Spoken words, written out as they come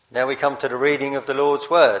Now we come to the reading of the Lord's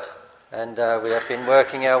Word, and we have been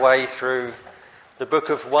working our way through the book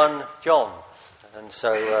of 1 John. And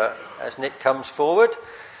so as Nick comes forward,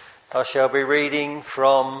 I shall be reading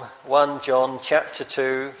from 1 John chapter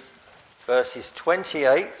 2, verses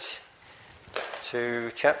 28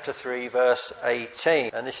 to chapter 3, verse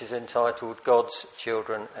 18. And this is entitled God's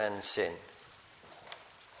Children and Sin.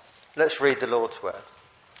 Let's read the Lord's Word.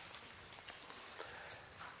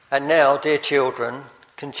 And now, dear children,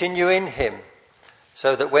 continue in him,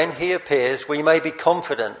 so that when he appears we may be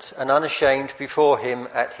confident and unashamed before him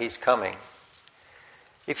at his coming.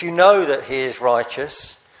 If you know that he is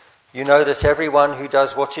righteous, you know that everyone who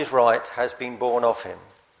does what is right has been born of him.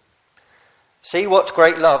 See what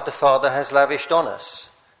great love the Father has lavished on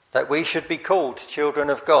us, that we should be called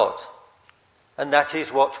children of God. And that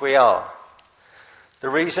is what we are. The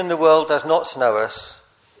reason the world does not know us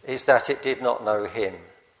is that it did not know him.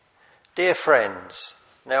 Dear friends,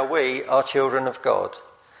 now we are children of God,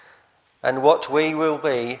 and what we will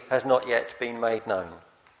be has not yet been made known.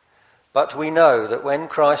 But we know that when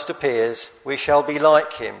Christ appears, we shall be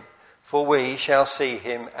like him, for we shall see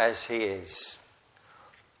him as he is.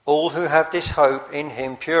 All who have this hope in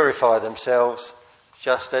him purify themselves,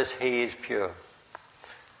 just as he is pure.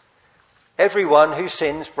 Everyone who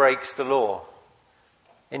sins breaks the law.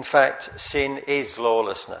 In fact, sin is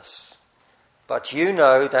lawlessness. But you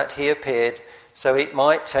know that he appeared so it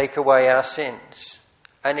might take away our sins,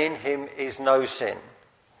 and in him is no sin.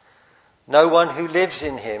 No one who lives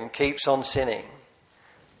in him keeps on sinning.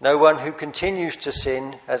 No one who continues to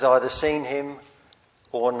sin has either seen him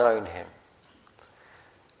or known him.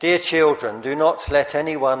 Dear children, do not let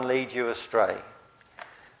anyone lead you astray.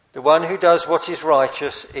 The one who does what is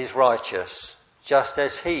righteous, just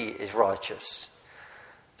as he is righteous.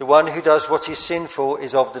 The one who does what is sinful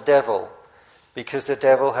is of the devil, because the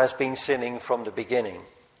devil has been sinning from the beginning.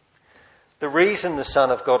 The reason the Son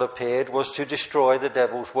of God appeared was to destroy the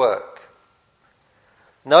devil's work.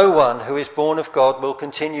 No one who is born of God will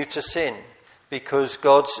continue to sin, because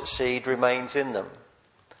God's seed remains in them.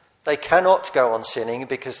 They cannot go on sinning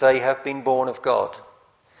because they have been born of God.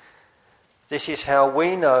 This is how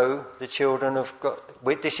we know the children of God.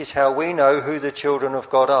 This is how we know who the children of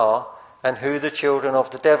God are and who the children of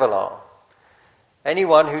the devil are.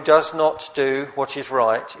 Anyone who does not do what is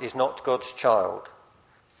right is not God's child,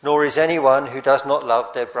 nor is anyone who does not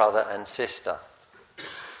love their brother and sister.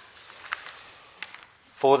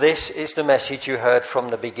 For this is the message you heard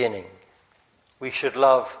from the beginning. We should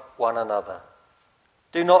love one another.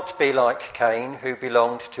 Do not be like Cain, who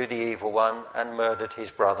belonged to the evil one and murdered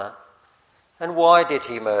his brother. And why did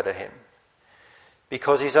he murder him?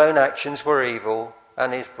 Because his own actions were evil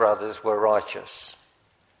and his brothers were righteous.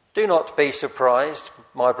 Do not be surprised,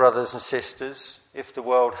 my brothers and sisters, if the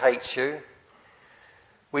world hates you.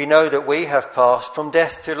 We know that we have passed from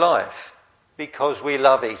death to life because we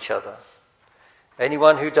love each other.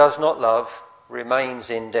 Anyone who does not love remains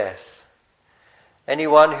in death.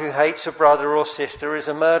 Anyone who hates a brother or sister is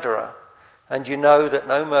a murderer, and you know that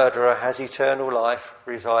no murderer has eternal life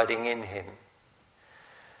residing in him.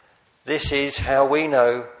 This is how we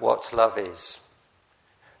know what love is.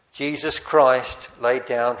 Jesus Christ laid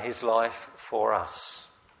down his life for us.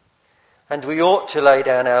 And we ought to lay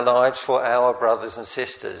down our lives for our brothers and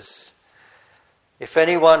sisters. If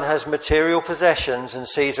anyone has material possessions and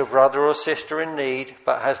sees a brother or sister in need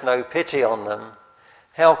but has no pity on them,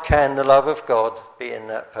 how can the love of God be in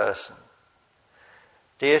that person?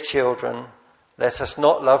 Dear children, let us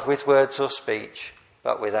not love with words or speech,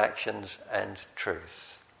 but with actions and truth.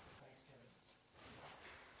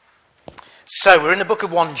 So we're in the book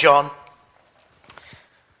of 1 John.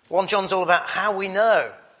 1 John's all about how we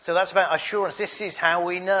know. So that's about assurance. This is how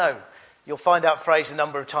we know. You'll find that phrase a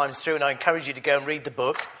number of times through, and I encourage you to go and read the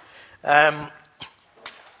book. And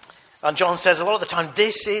John says a lot of the time,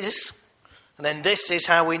 this is, and then this is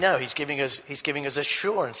how we know. He's giving us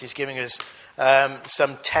assurance. He's giving us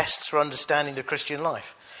some tests for understanding the Christian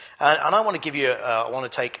life. And I want to give you, I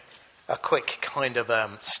want to take a quick kind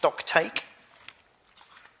of stock take.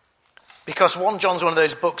 Because 1 John's one of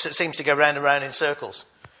those books that seems to go round and round in circles.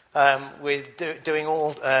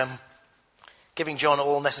 Giving John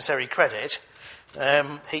all necessary credit.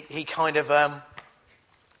 He kind of,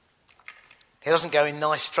 he doesn't go in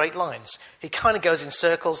nice straight lines. He kind of goes in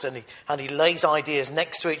circles and he lays ideas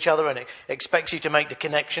next to each other and expects you to make the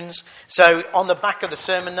connections. So on the back of the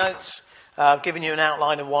sermon notes, I've given you an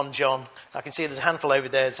outline of 1 John. I can see there's a handful over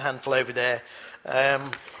there, there's a handful over there.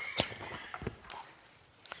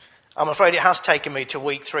 I'm afraid it has taken me to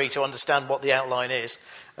week 3 to understand what the outline is.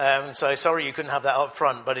 So sorry you couldn't have that up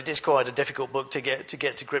front, but it is quite a difficult book to get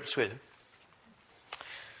to grips with.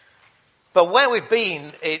 But where we've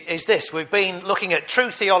been is this. We've been looking at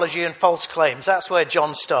true theology and false claims. That's where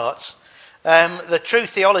John starts. The true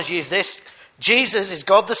theology is this. Jesus is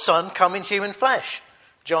God the Son come in human flesh,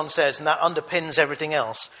 John says, and that underpins everything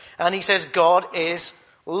else. And he says God is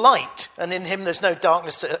light, and in him there's no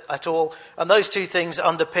darkness at all. And those two things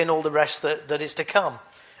underpin all the rest that is to come.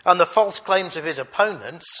 And the false claims of his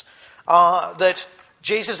opponents are that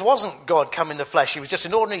Jesus wasn't God come in the flesh. He was just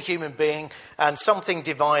an ordinary human being, and something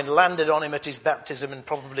divine landed on him at his baptism and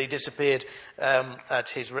probably disappeared at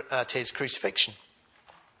his crucifixion.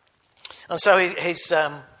 And so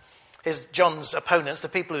his John's opponents, the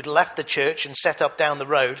people who'd left the church and set up down the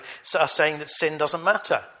road, are saying that sin doesn't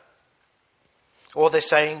matter. Or they're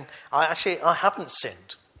saying, I haven't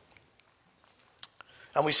sinned.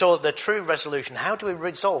 And we saw the true resolution. How do we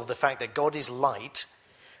resolve the fact that God is light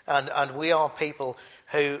and we are people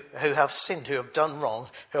who have sinned, who have done wrong,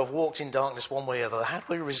 who have walked in darkness one way or the other? How do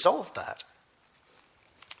we resolve that?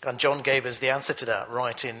 And John gave us the answer to that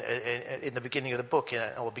right in the beginning of the book,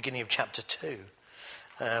 or beginning of chapter 2.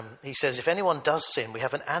 He says, if anyone does sin, we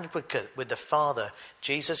have an advocate with the Father,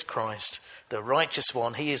 Jesus Christ, the righteous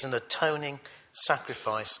one. He is an atoning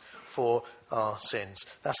sacrifice for our sins.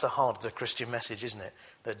 That's the heart of the Christian message, isn't it?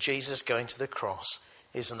 That Jesus going to the cross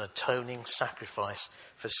is an atoning sacrifice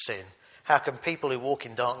for sin. How can people who walk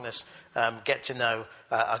in darkness get to know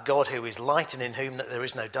a God who is light and in whom there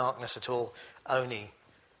is no darkness at all? Only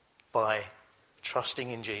by trusting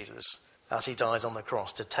in Jesus as he dies on the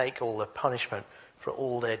cross to take all the punishment for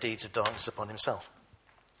all their deeds of darkness upon himself.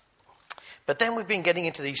 But then we've been getting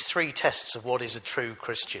into these three tests of what is a true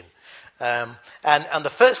Christian. And the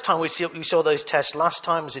first time we saw those tests last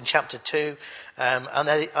time was in chapter 2, and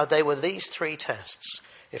they were these three tests.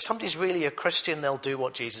 If somebody's really a Christian, they'll do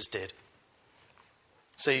what Jesus did.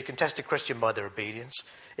 So you can test a Christian by their obedience.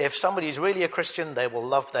 If somebody is really a Christian, they will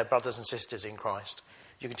love their brothers and sisters in Christ.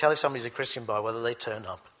 You can tell if somebody's a Christian by whether they turn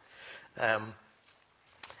up.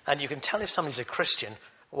 And you can tell if somebody's a Christian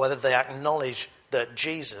whether they acknowledge that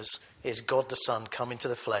Jesus is God the Son come into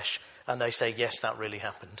the flesh, and they say, yes, that really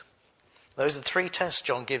happened. Those are the three tests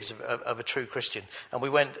John gives of a true Christian. And we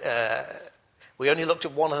only looked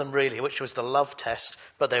at one of them really, which was the love test,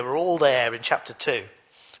 but they were all there in chapter 2.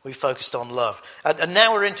 We focused on love. And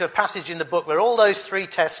now we're into a passage in the book where all those three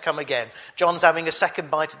tests come again. John's having a second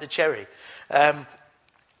bite at the cherry.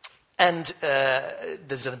 And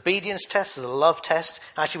there's an obedience test, there's a love test.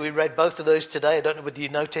 Actually, we read both of those today. I don't know whether you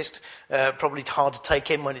noticed. Probably hard to take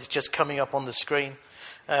in when it's just coming up on the screen.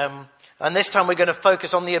 And this time we're going to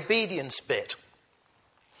focus on the obedience bit.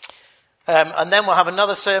 And then we'll have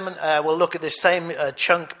another sermon. We'll look at this same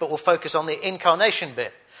chunk, but we'll focus on the incarnation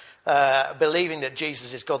bit. Believing that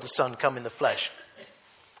Jesus is God the Son come in the flesh.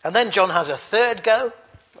 And then John has a third go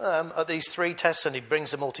at these three tests, and he brings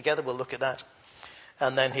them all together. We'll look at that.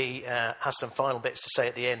 And then he has some final bits to say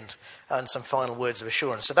at the end and some final words of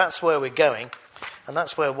assurance. So that's where we're going, and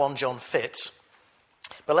that's where 1 John fits.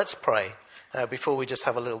 But let's pray before we just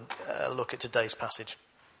have a little look at today's passage.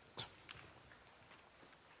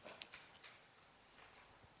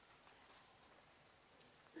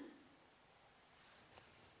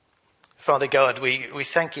 Father God, we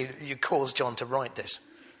thank you that you caused John to write this.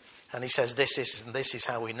 And he says this is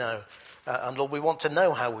how we know. And Lord, we want to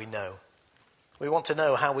know how we know. We want to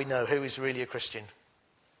know how we know who is really a Christian.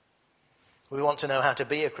 We want to know how to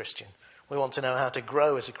be a Christian. We want to know how to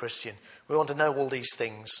grow as a Christian. We want to know all these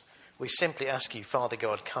things. We simply ask you, Father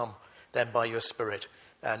God, come then by your Spirit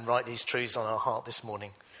and write these truths on our heart this morning,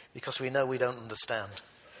 because we know we don't understand.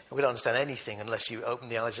 And we don't understand anything unless you open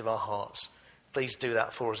the eyes of our hearts. Please do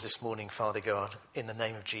that for us this morning, Father God, in the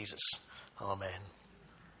name of Jesus. Amen.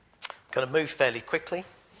 I'm going to move fairly quickly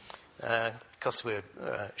because we're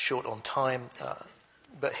short on time,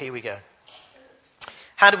 but here we go.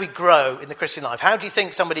 How do we grow in the Christian life? How do you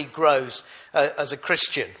think somebody grows as a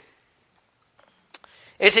Christian?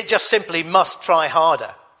 Is it just simply must try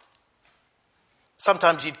harder?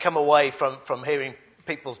 Sometimes you'd come away from hearing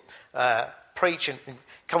people preach and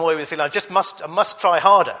come away with the feeling, I must try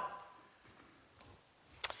harder.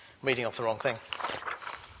 I'm reading off the wrong thing.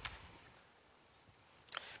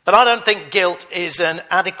 But I don't think guilt is an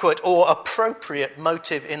adequate or appropriate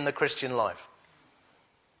motive in the Christian life.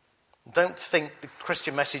 I don't think the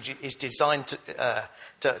Christian message is designed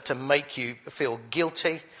to make you feel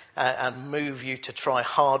guilty and move you to try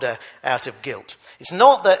harder out of guilt. It's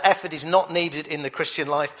not that effort is not needed in the Christian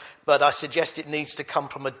life, but I suggest it needs to come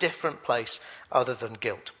from a different place other than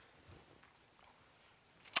guilt.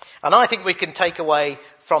 And I think we can take away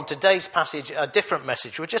from today's passage a different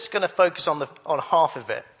message. We're just going to focus on half of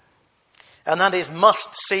it. And that is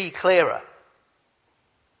must see clearer.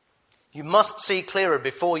 You must see clearer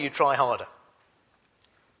before you try harder.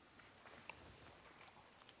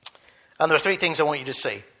 And there are three things I want you to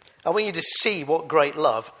see. I want you to see what great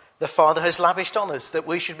love the Father has lavished on us, that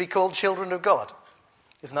we should be called children of God.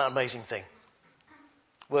 Isn't that an amazing thing?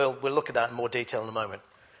 We'll look at that in more detail in a moment.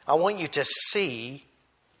 I want you to see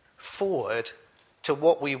forward to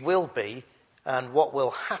what we will be and what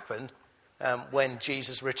will happen when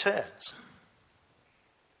Jesus returns.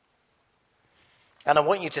 And I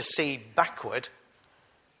want you to see backward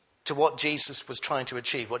to what Jesus was trying to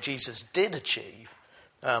achieve, what Jesus did achieve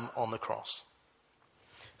on the cross.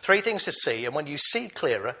 Three things to see, and when you see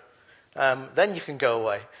clearer, then you can go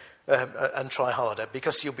away and try harder,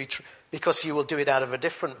 because you will do it out of a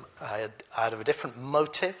different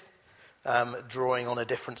motive, drawing on a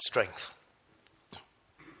different strength.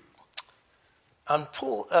 And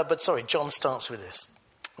John starts with this.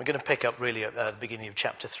 We're going to pick up really at the beginning of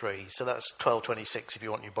chapter 3. So that's 12:26 if you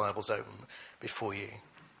want your Bibles open before you.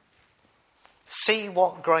 See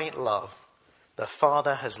what great love the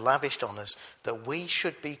Father has lavished on us, that we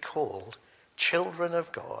should be called children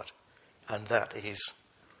of God, and that is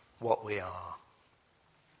what we are.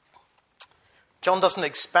 John doesn't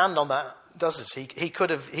expand on that, does he? He could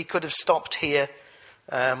have stopped here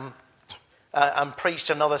and preached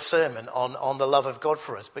another sermon on the love of God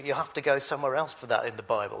for us, but you have to go somewhere else for that in the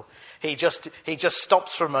Bible. He just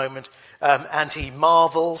stops for a moment and he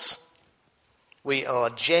marvels. We are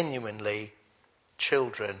genuinely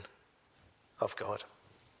children of God.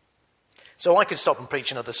 So I could stop and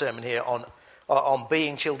preach another sermon here on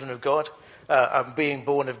being children of God and being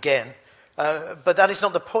born again, but that is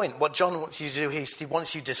not the point. What John wants you to do is he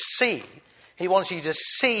wants you to see. He wants you to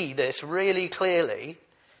see this really clearly.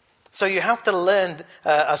 So you have to learn,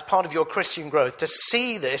 as part of your Christian growth, to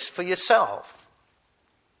see this for yourself.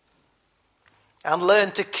 And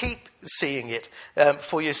learn to keep seeing it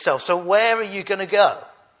for yourself. So where are you going to go?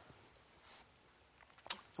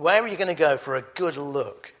 Where are you going to go for a good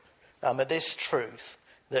look at this truth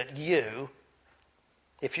that you,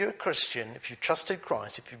 if you're a Christian, if you've trusted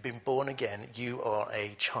Christ, if you've been born again, you are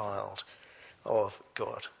a child of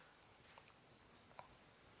God?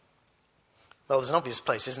 Well, there's an obvious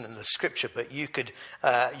place, isn't it, in the scripture, but you could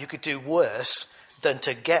do worse than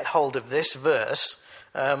to get hold of this verse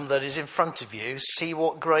that is in front of you. See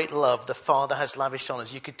what great love the Father has lavished on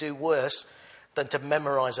us. You could do worse than to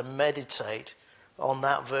memorize and meditate on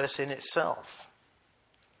that verse in itself.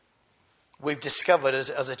 We've discovered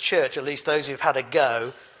as a church, at least those who've had a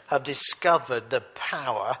go, have discovered the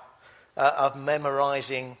power of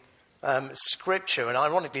memorizing Scripture, and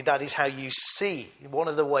ironically that is how you see. One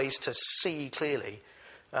of the ways to see clearly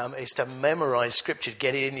is to memorize Scripture,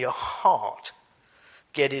 get it in your heart,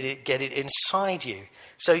 get it inside you,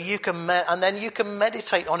 so you can and then you can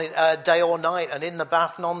meditate on it day or night, and in the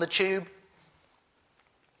bath and on the tube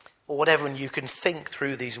or whatever, and you can think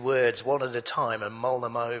through these words one at a time and mull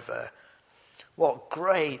them over. What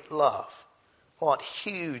great love! What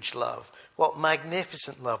huge love, what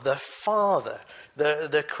magnificent love. The Father,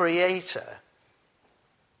 the Creator,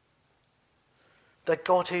 the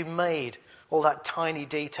God who made all that tiny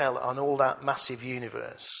detail on all that massive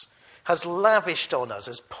universe, has lavished on us,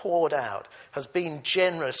 has poured out, has been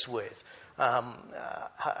generous with,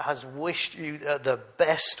 has wished you the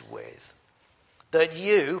best with. That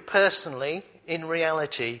you, personally, in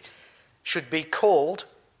reality, should be called,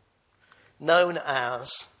 known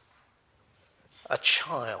as, a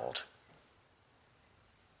child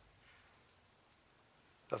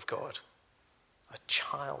of God. A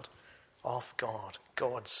child of God.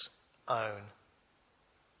 God's own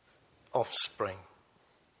offspring.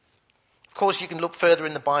 Of course, you can look further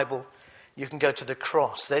in the Bible. You can go to the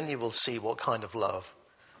cross. Then you will see what kind of love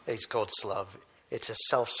is God's love. It's a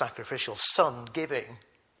self-sacrificial, son-giving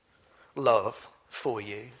love for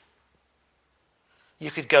you. You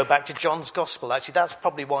could go back to John's Gospel. Actually, that's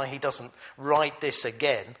probably why he doesn't write this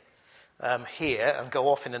again here and go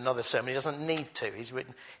off in another sermon. He doesn't need to. He's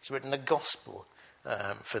written a Gospel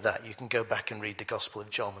for that. You can go back and read the Gospel of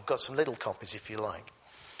John. We've got some little copies if you like.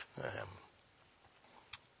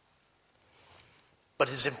 But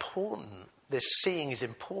it's important. This seeing is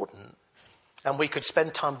important. And we could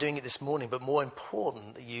spend time doing it this morning, but more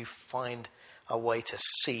important that you find a way to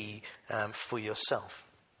see for yourself.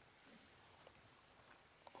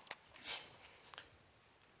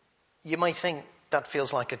 You may think that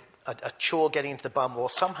feels like a chore getting into the Bible. Well,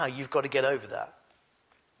 somehow you've got to get over that.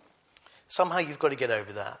 Somehow you've got to get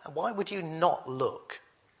over that. Why would you not look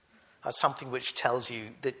at something which tells you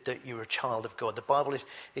that you're a child of God? The Bible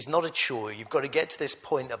is not a chore. You've got to get to this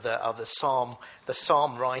point of the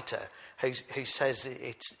psalm writer who says,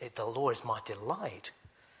 the Lord is my delight.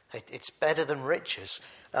 It's better than riches.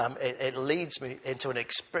 It leads me into an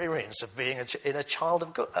experience of being a child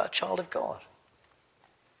of God.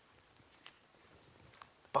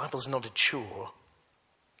 The Bible's not a chore.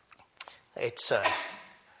 It's a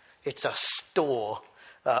store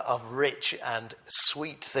of rich and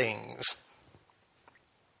sweet things.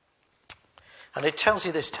 And it tells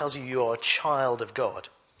you you are a child of God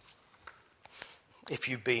if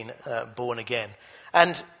you've been born again.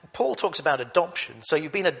 And Paul talks about adoption. So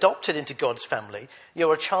you've been adopted into God's family.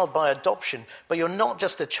 You're a child by adoption. But you're not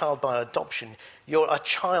just a child by adoption. You're a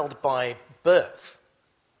child by birth.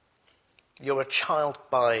 You're a child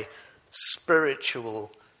by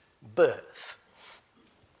spiritual birth.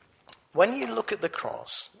 When you look at the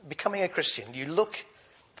cross, becoming a Christian,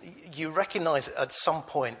 you recognize at some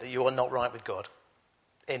point that you are not right with God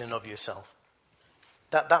in and of yourself.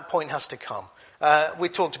 That point has to come. We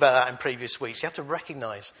talked about that in previous weeks. You have to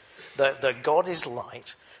recognize that God is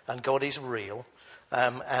light and God is real,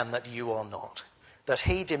 and that you are not. That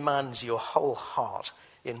he demands your whole heart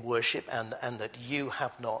in worship, and that you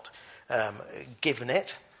have not given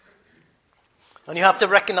it. And you have to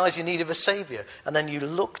recognize your need of a saviour. And then you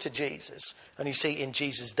look to Jesus and you see in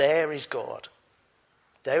Jesus, there is God.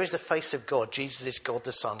 There is the face of God. Jesus is God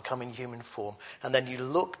the Son, come in human form. And then you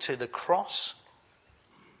look to the cross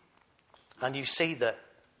and you see that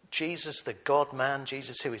Jesus, the God-man,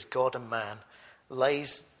 Jesus who is God and man,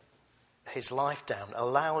 lays his life down,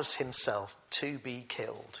 allows himself to be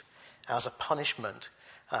killed as a punishment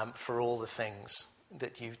for all the things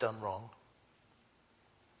that you've done wrong.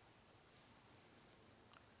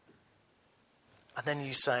 And then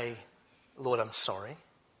you say, Lord, I'm sorry.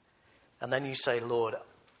 And then you say, Lord,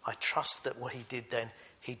 I trust that what he did then,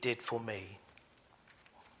 he did for me.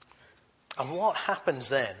 And what happens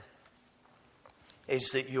then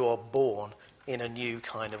is that you are born in a new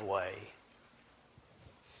kind of way.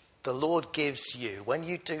 The Lord gives you, when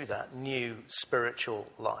you do that, new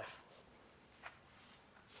spiritual life.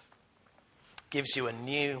 Gives you a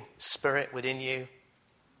new spirit within you.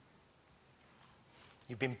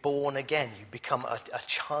 You've been born again. You become a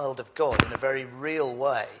child of God in a very real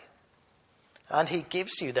way. And he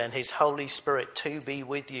gives you then his Holy Spirit to be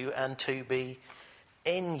with you and to be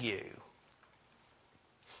in you.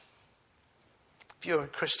 If you're a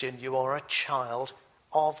Christian, you are a child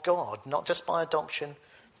of God, not just by adoption,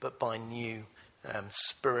 but by new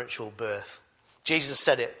spiritual birth. Jesus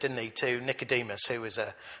said it, didn't he, to Nicodemus, who was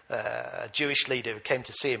a Jewish leader who came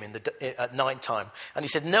to see him at night time. And he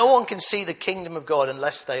said, no one can see the kingdom of God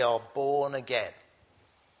unless they are born again.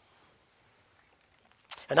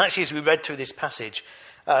 And actually, as we read through this passage,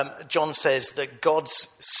 John says that God's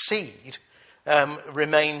seed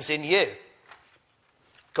remains in you.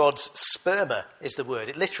 God's sperma is the word.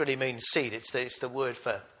 It literally means seed. It's the word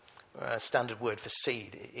for standard word for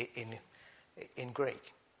seed in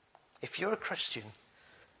Greek. If you're a Christian,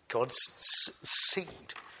 God's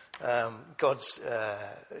seed, God's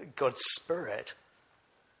Spirit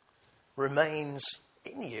remains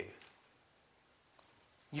in you.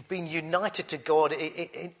 You've been united to God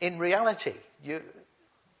in reality.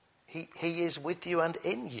 He is with you and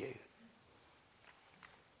in you.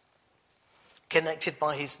 Connected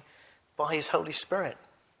by his Holy Spirit.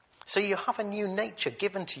 So you have a new nature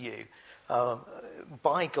given to you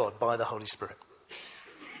by God, by the Holy Spirit.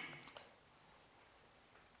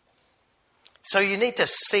 So you need to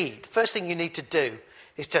see. The first thing you need to do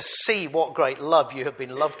is to see what great love you have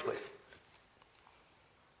been loved with.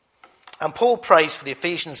 And Paul prays for the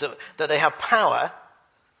Ephesians that they have power,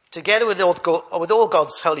 together with all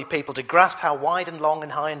God's holy people, to grasp how wide and long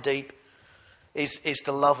and high and deep is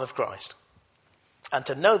the love of Christ. And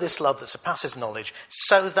to know this love that surpasses knowledge,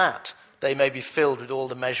 so that they may be filled with all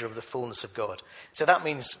the measure of the fullness of God. So that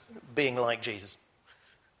means being like Jesus.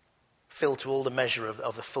 Filled to all the measure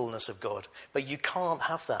of the fullness of God. But you can't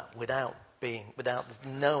have that without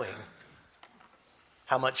knowing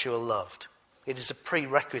how much you are loved. It is a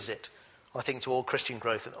prerequisite, I think, to all Christian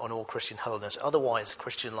growth and all Christian holiness. Otherwise,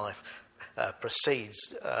 Christian life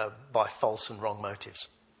proceeds by false and wrong motives.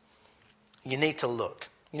 You need to look.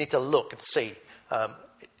 You need to look and see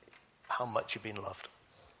how much you've been loved.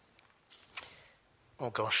 Oh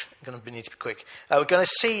gosh, I'm going to need to be quick. We're going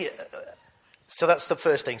to see. So that's the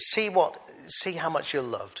first thing. See how much you're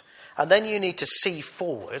loved, and then you need to see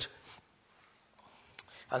forward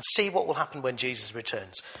and see what will happen when Jesus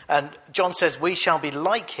returns. And John says, "We shall be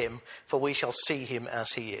like him, for we shall see him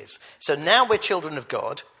as he is." So now we're children of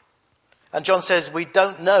God, and John says we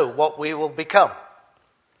don't know what we will become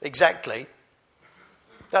exactly.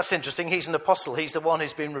 That's interesting. He's an apostle. He's the one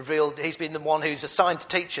who's been revealed. He's been the one who's assigned to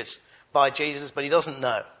teach us by Jesus, but he doesn't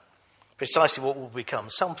know. precisely what will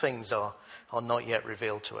become. Some things are not yet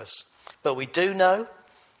revealed to us. But we do know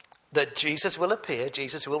that Jesus will appear,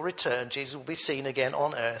 Jesus will return, Jesus will be seen again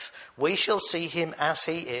on earth. We shall see him as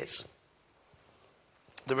he is,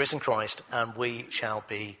 the risen Christ, and we shall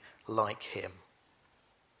be like him.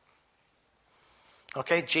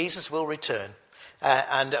 Okay, Jesus will return.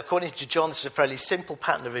 And according to John, this is a fairly simple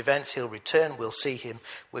pattern of events. He'll return, we'll see him,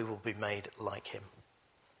 we will be made like him.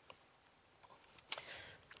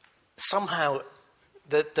 Somehow,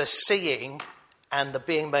 the seeing and the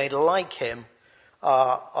being made like him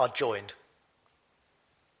are joined.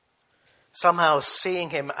 Somehow, seeing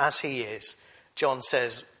him as he is, John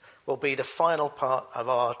says, will be the final part of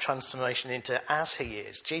our transformation into as he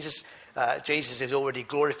is. Jesus is already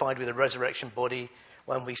glorified with a resurrection body.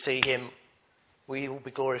 When we see him, we will be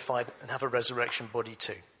glorified and have a resurrection body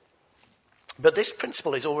too. But this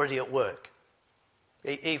principle is already at work,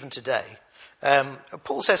 even today.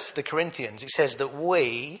 Paul says to the Corinthians, he says that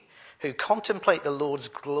we who contemplate the Lord's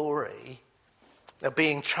glory are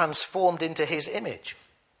being transformed into his image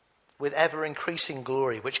with ever-increasing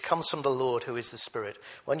glory, which comes from the Lord who is the Spirit.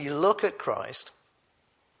 When you look at Christ,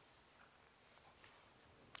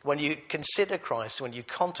 when you consider Christ, when you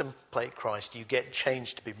contemplate Christ, you get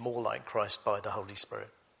changed to be more like Christ by the Holy Spirit.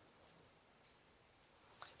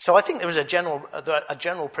 So I think there is a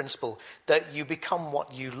general principle that you become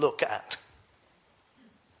what you look at.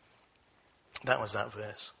 That was that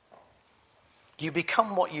verse. You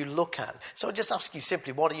become what you look at. So I just ask you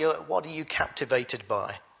simply, what are you captivated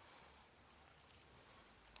by?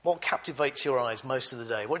 What captivates your eyes most of the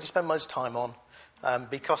day? What do you spend most time on?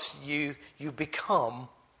 Because you become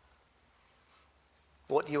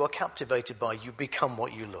what you are captivated by. You become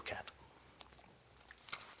what you look at.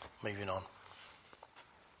 Moving on.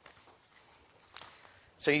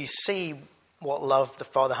 So you see what love the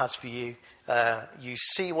Father has for you. You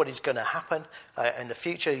see what is going to happen in the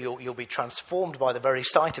future. You'll be transformed by the very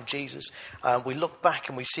sight of Jesus. We look back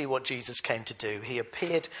and we see what Jesus came to do. He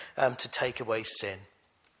appeared to take away sin.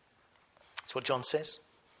 That's what John says.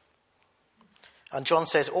 And John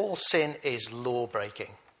says all sin is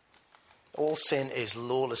law-breaking. All sin is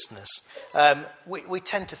lawlessness. We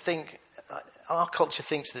tend to think, our culture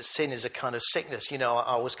thinks that sin is a kind of sickness. You know,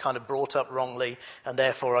 I was kind of brought up wrongly and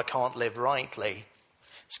therefore I can't live rightly.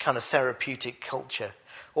 It's kind of therapeutic culture.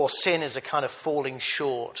 Or sin is a kind of falling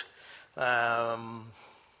short that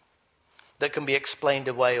can be explained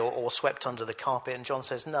away or swept under the carpet. And John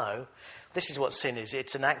says, no, this is what sin is.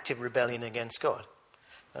 It's an active rebellion against God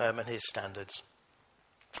and his standards.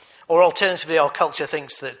 Or alternatively, our culture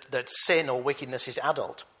thinks that sin or wickedness is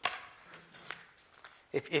adult.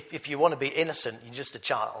 If you want to be innocent, you're just a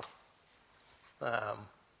child.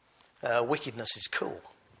 Wickedness is cool.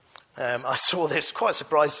 I saw this, quite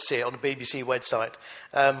surprised to see it on the BBC website.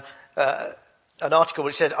 An article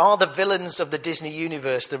which said, are the villains of the Disney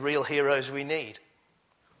universe the real heroes we need?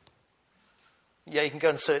 Yeah, you can go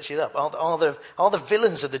and search it up. Are the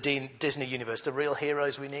villains of the Disney universe the real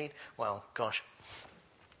heroes we need? Well, gosh,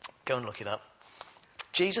 go and look it up.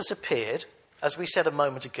 Jesus appeared, as we said a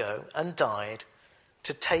moment ago, and died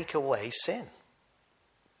to take away sin.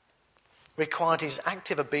 Required his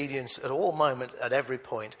active obedience at all moments, at every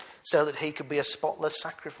point, so that he could be a spotless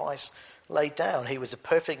sacrifice laid down. He was a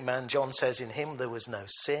perfect man. John says in him there was no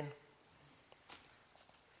sin.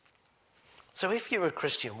 So if you're a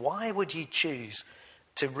Christian, why would you choose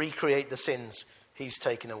to recreate the sins he's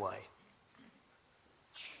taken away?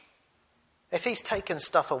 If he's taken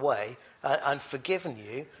stuff away and forgiven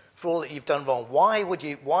you for all that you've done wrong, why would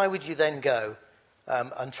you then go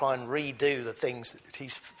and try and redo the things that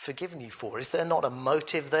he's forgiven you for? Is there not a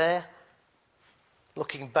motive there?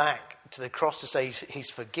 Looking back to the cross to say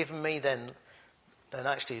he's forgiven me, then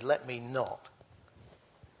actually let me not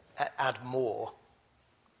add more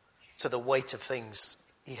to the weight of things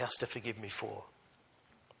he has to forgive me for.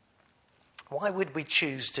 Why would we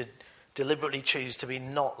deliberately choose to be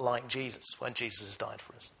not like Jesus when Jesus has died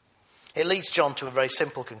for us? It leads John to a very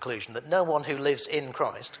simple conclusion, that no one who lives in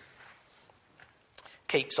Christ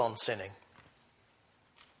keeps on sinning.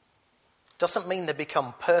 Doesn't mean they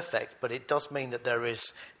become perfect, but it does mean that there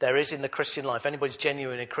is in the Christian life, if anybody's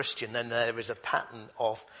genuinely a Christian, then there is a pattern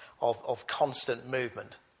of constant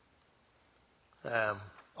movement,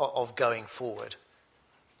 of going forward.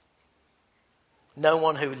 No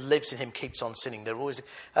one who lives in him keeps on sinning. They're always.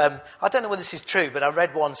 I don't know whether this is true, but I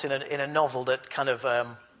read once in a novel that kind of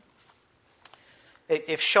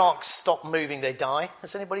if sharks stop moving, they die.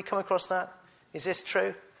 Has anybody come across that? Is this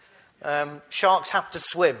true? Sharks have to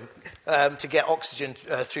swim to get oxygen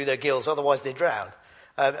through their gills, otherwise they drown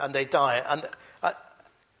and they die. And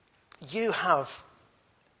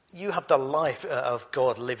you have the life of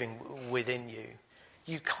God living within you.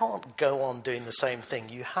 You can't go on doing the same thing.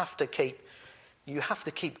 You have to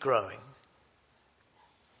keep growing.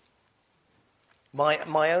 The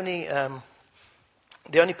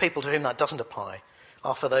only people to whom that doesn't apply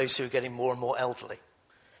are for those who are getting more and more elderly.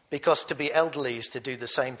 Because to be elderly is to do the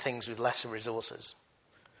same things with lesser resources.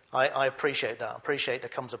 I appreciate that. I appreciate there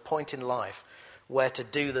comes a point in life where to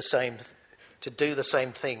do the same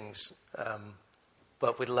things,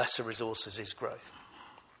 but with lesser resources, is growth.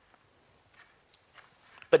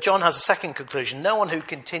 But John has a second conclusion. No one who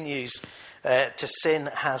continues to sin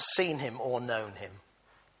has seen him or known him.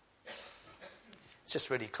 It's just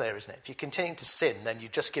really clear, isn't it? If you're continuing to sin, then you're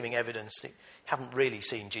just giving evidence that you haven't really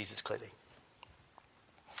seen Jesus clearly.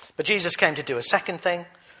 But Jesus came to do a second thing,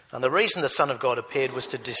 and the reason the Son of God appeared was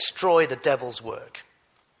to destroy the devil's work.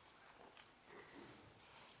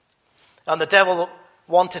 And the devil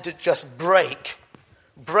wanted to just break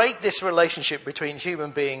this relationship between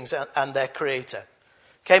human beings and their Creator.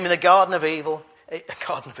 Came in the Garden of Eden,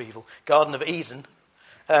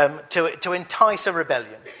 to entice a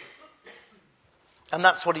rebellion. And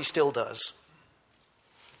that's what he still does.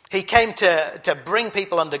 He came to bring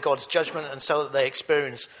people under God's judgment, and so that they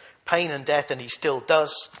experience pain and death, and he still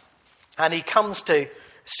does. And he comes to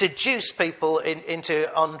seduce people into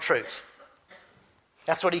untruth.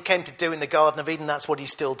 That's what he came to do in the Garden of Eden. That's what he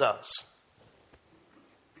still does.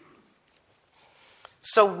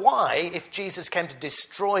 So why, if Jesus came to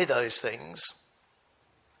destroy those things,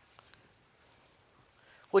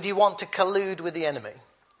 would you want to collude with the enemy?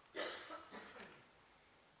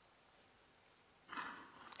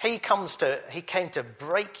 He came to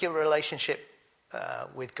break your relationship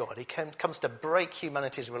with God. He comes to break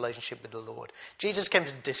humanity's relationship with the Lord. Jesus came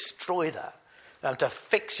to destroy that, to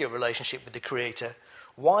fix your relationship with the Creator.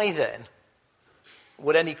 Why then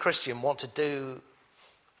would any Christian want to do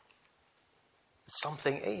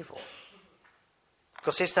something evil?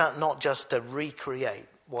 Because is that not just to recreate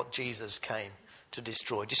what Jesus came to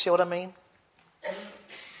destroy? Do you see what I mean?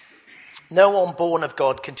 No one born of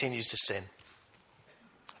God continues to sin,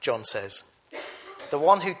 John says. The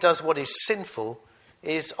one who does what is sinful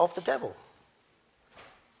is of the devil.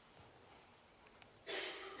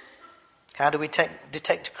 How do we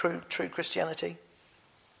detect true Christianity?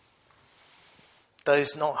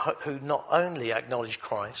 Those who not only acknowledge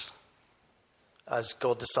Christ as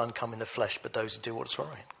God the Son come in the flesh, but those who do what's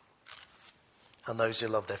right. And those who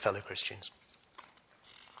love their fellow Christians.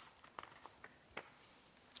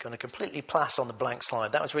 Going to completely pass on the blank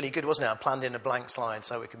slide. That was really good, wasn't it? I planned in a blank slide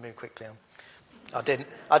so we can move quickly on. I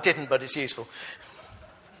didn't, but it's useful.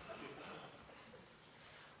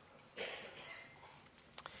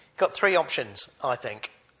 Got three options, I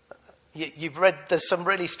think. You've read, there's some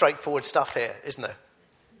really straightforward stuff here, isn't there?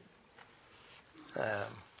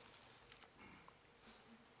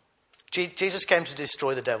 Jesus came to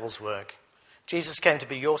destroy the devil's work. Jesus came to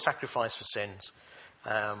be your sacrifice for sins.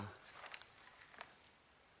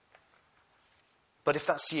 But if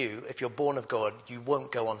that's you, if you're born of God, you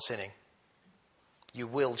won't go on sinning. You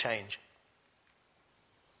will change.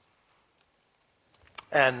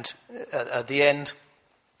 And at the end,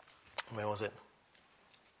 where was it?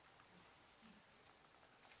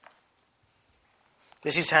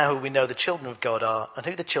 This is how we know the children of God are and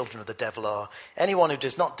who the children of the devil are. Anyone who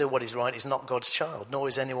does not do what is right is not God's child, nor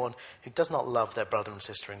is anyone who does not love their brother and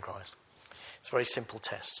sister in Christ. It's a very simple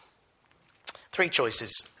test. Three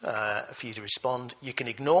choices for you to respond. You can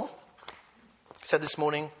ignore. I said this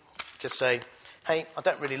morning, just say, hey, I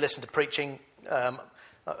don't really listen to preaching.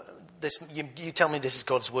 You tell me this is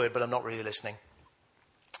God's word, but I'm not really listening.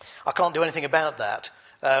 I can't do anything about that,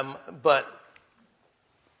 but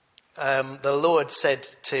the Lord said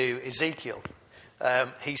to Ezekiel,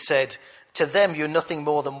 he said, to them you're nothing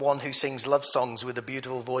more than one who sings love songs with a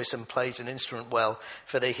beautiful voice and plays an instrument well,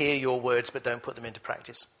 for they hear your words but don't put them into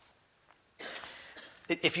practice.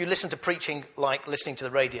 If you listen to preaching like listening to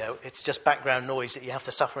the radio, it's just background noise that you have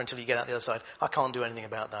to suffer until you get out the other side. I can't do anything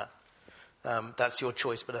about that. That's your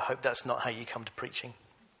choice, but I hope that's not how you come to preaching.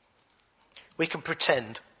 We can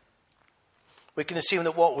pretend. We can assume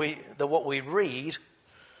that what we read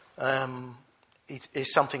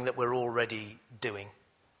is something that we're already doing.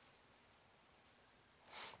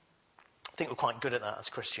 I think we're quite good at that as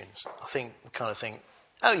Christians. I think we kind of think,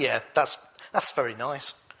 oh yeah, that's very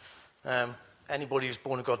nice. Anybody who's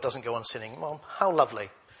born of God doesn't go on sinning. Well, how lovely,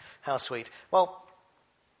 how sweet. Well,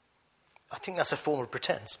 I think that's a form of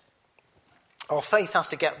pretense. Our faith has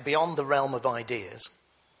to get beyond the realm of ideas,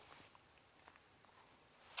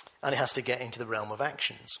 and it has to get into the realm of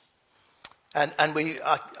actions. And I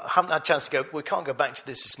haven't had a chance to go. We can't go back to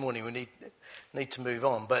this morning. We need need to move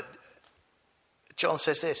on. But John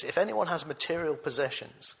says this: if anyone has material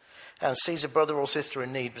possessions and sees a brother or sister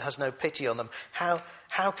in need but has no pity on them, how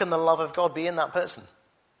can the love of God be in that person?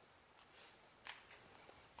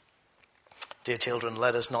 Dear children,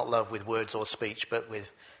 let us not love with words or speech, but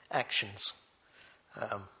with actions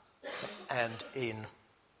and in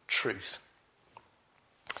truth.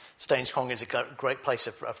 Staines Cong is a great place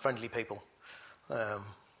of friendly people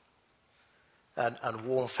and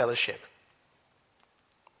warm fellowship.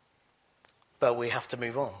 But we have to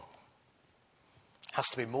move on. It has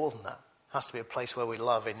to be more than that. It has to be a place where we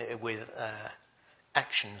love with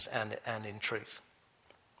actions and in truth.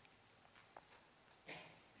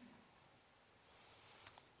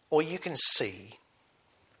 Or you can see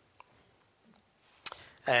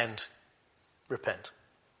and repent.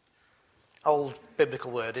 Old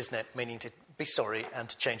biblical word, isn't it? Meaning to be sorry and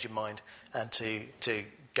to change your mind and to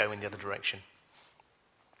go in the other direction.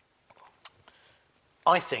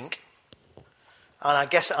 I think, and I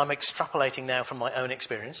guess I'm extrapolating now from my own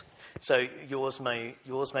experience, so yours may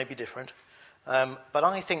be different, but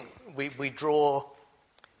I think we draw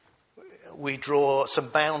some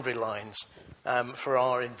boundary lines for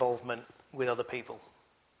our involvement with other people.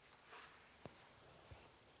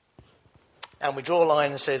 And we draw a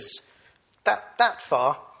line that says, that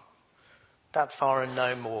far and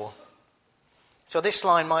no more. So this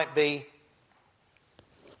line might be,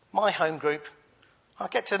 my home group, I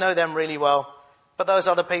get to know them really well, but those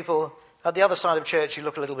other people at the other side of church who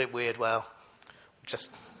look a little bit weird, well,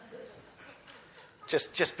 just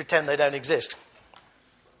pretend they don't exist.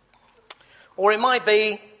 Or it might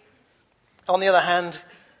be, on the other hand,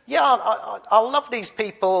 yeah, I love these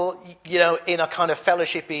people, in a kind of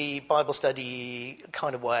fellowship-y, Bible study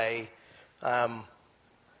kind of way. But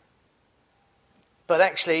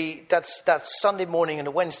actually, that's Sunday morning and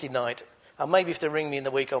a Wednesday night. And maybe if they ring me in the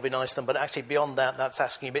week, I'll be nice to them. But actually, beyond that, that's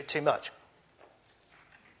asking a bit too much.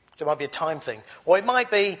 So it might be a time thing. Or it might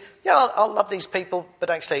be, yeah, I love these people, but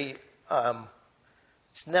actually,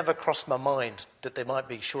 it's never crossed my mind that there might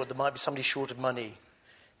be somebody short of money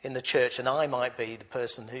in the church, and I might be the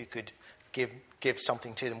person who could give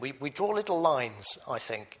something to them. We draw little lines, I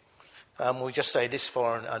think. We just say this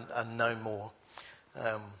far and no more.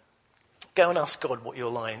 Go and ask God what your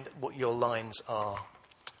lines are.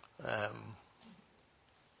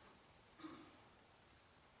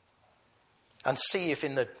 And see if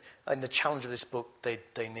in the challenge of this book they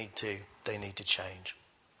need to change.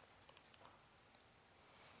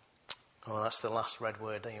 Well, that's the last red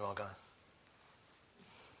word. There you are, guys.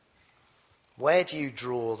 Where do you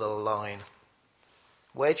draw the line?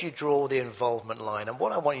 Where do you draw the involvement line? And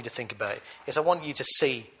what I want you to think about is I want you to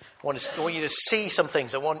see some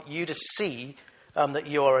things. I want you to see that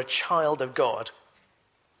you are a child of God.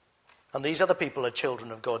 And these other people are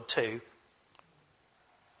children of God too.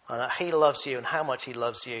 And that He loves you and how much He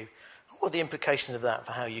loves you. What are the implications of that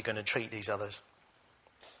for how you're going to treat these others?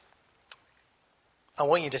 I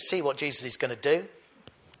want you to see what Jesus is going to do.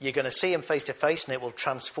 You're going to see Him face to face and it will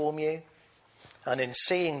transform you. And in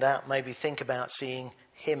seeing that, maybe think about seeing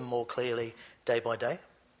Him more clearly day by day.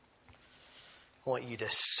 I want you to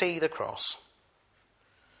see the cross.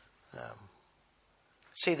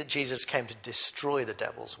 See that Jesus came to destroy the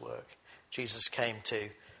devil's work. Jesus came to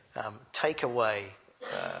take away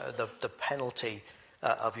the penalty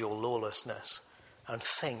of your lawlessness. And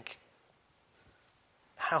think,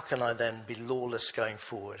 how can I then be lawless going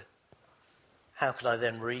forward? How can I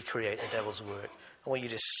then recreate the devil's work? I want you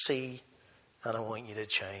to see. And I want you to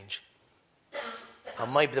change.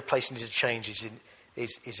 And maybe the place you need to change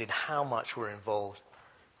is in how much we're involved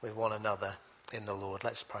with one another in the Lord.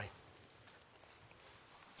 Let's pray.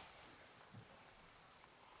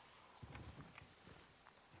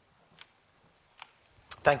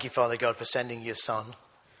 Thank you, Father God, for sending your Son,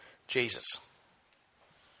 Jesus,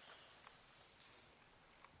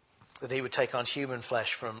 that He would take on human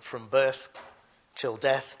flesh from birth till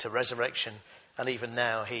death to resurrection, and even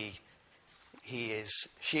now He is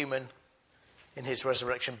human in His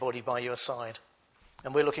resurrection body by your side.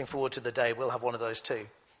 And we're looking forward to the day we'll have one of those too.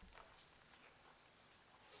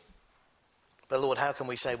 But Lord, how can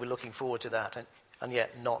we say we're looking forward to that and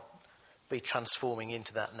yet not be transforming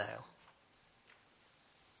into that now?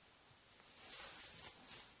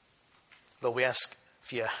 Lord, we ask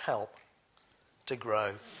for your help to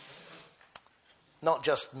grow. Not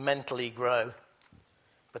just mentally grow,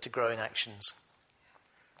 but to grow in actions.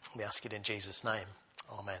 We ask it in Jesus' name.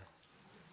 Amen.